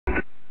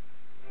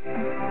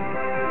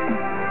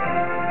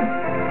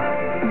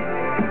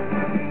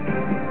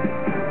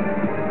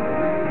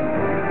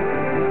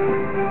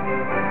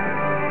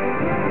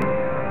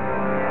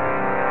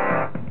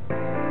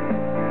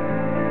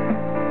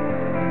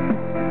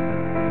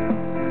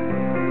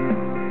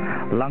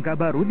Langkah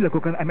baru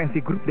dilakukan MNC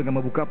Group dengan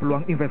membuka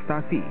peluang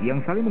investasi yang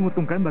saling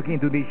menguntungkan bagi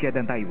Indonesia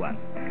dan Taiwan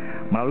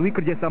melalui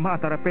kerjasama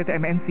antara PT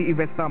MNC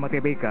Investama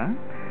Tbk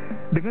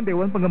dengan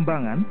Dewan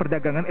Pengembangan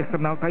Perdagangan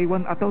Eksternal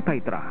Taiwan atau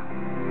Taitra.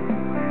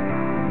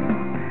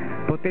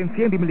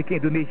 Potensi yang dimiliki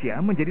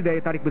Indonesia menjadi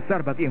daya tarik besar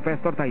bagi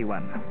investor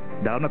Taiwan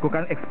dalam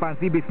melakukan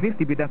ekspansi bisnis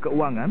di bidang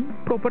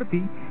keuangan,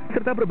 properti,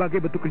 serta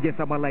berbagai bentuk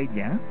kerjasama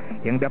lainnya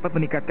yang dapat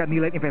meningkatkan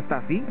nilai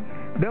investasi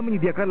dan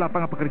menyediakan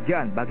lapangan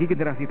pekerjaan bagi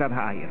generasi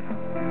tanah air.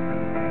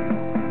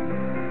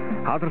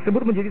 Hal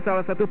tersebut menjadi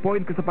salah satu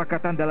poin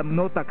kesepakatan dalam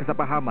nota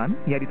kesepahaman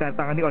yang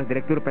ditandatangani oleh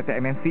Direktur PT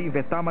MNC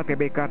Investama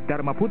Tbk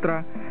Dharma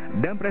Putra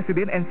dan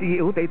Presiden and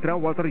CEO Taitra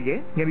Walter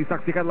Y yang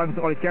disaksikan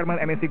langsung oleh Chairman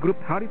MNC Group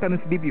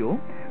Haritanu Sudibyo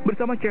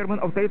bersama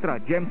Chairman of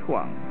Taitra James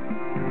Huang.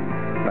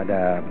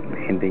 Pada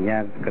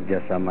intinya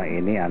kerjasama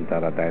ini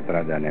antara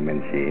Taitra dan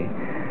MNC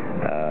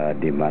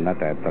di mana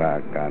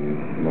Taitra akan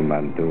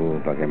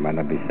membantu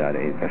bagaimana bisa ada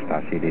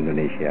investasi di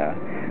Indonesia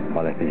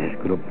oleh bisnis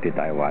grup di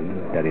Taiwan,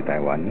 dari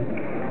Taiwan,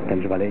 dan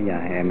sebaliknya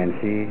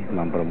MNC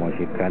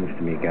mempromosikan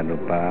sedemikian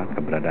rupa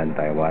keberadaan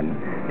Taiwan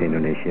di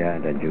Indonesia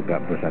dan juga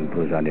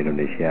perusahaan-perusahaan di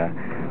Indonesia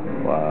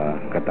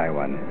ke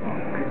Taiwan.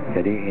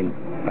 Jadi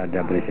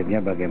pada prinsipnya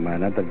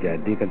bagaimana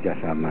terjadi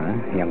kerjasama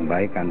yang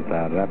baik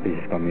antara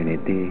bisnis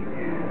community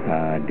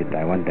di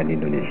Taiwan dan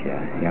Indonesia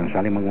yang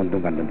saling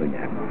menguntungkan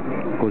tentunya.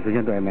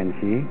 Khususnya untuk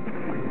MNC,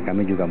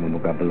 kami juga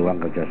membuka peluang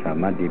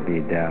kerjasama di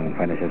bidang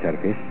financial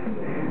service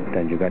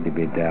dan juga di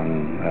bidang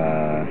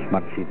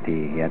smart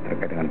city ya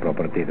terkait dengan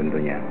properti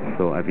tentunya.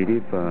 So I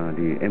believe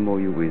the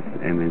MOU with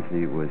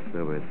MNC will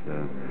serve as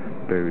a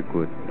very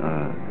good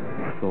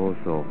source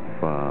of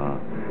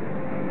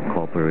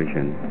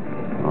cooperation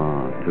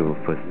to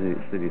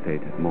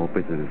facilitate more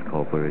business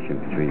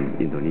cooperation between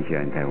Indonesia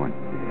and Taiwan.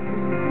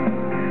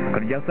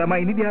 Kerjasama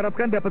ini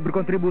diharapkan dapat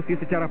berkontribusi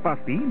secara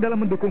pasti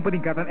dalam mendukung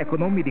peningkatan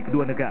ekonomi di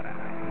kedua negara.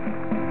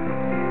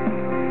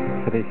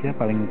 Indonesia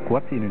paling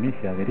kuat di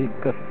Indonesia, jadi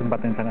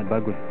kesempatan yang sangat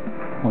bagus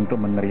untuk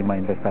menerima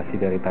investasi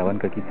dari Taiwan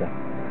ke kita.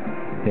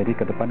 Jadi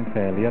ke depan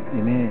saya lihat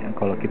ini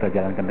kalau kita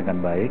jalankan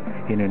dengan baik,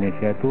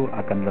 Indonesia itu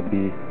akan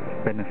lebih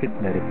benefit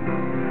dari.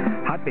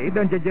 HT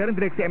dan jajaran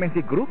direksi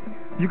MNC Group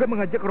juga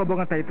mengajak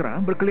rombongan Taitra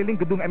berkeliling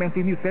gedung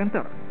MNC News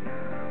Center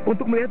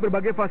untuk melihat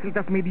berbagai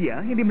fasilitas media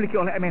yang dimiliki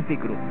oleh MNC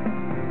Group.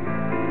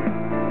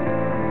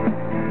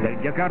 Dari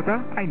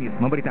Jakarta, iNews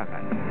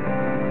memberitakan.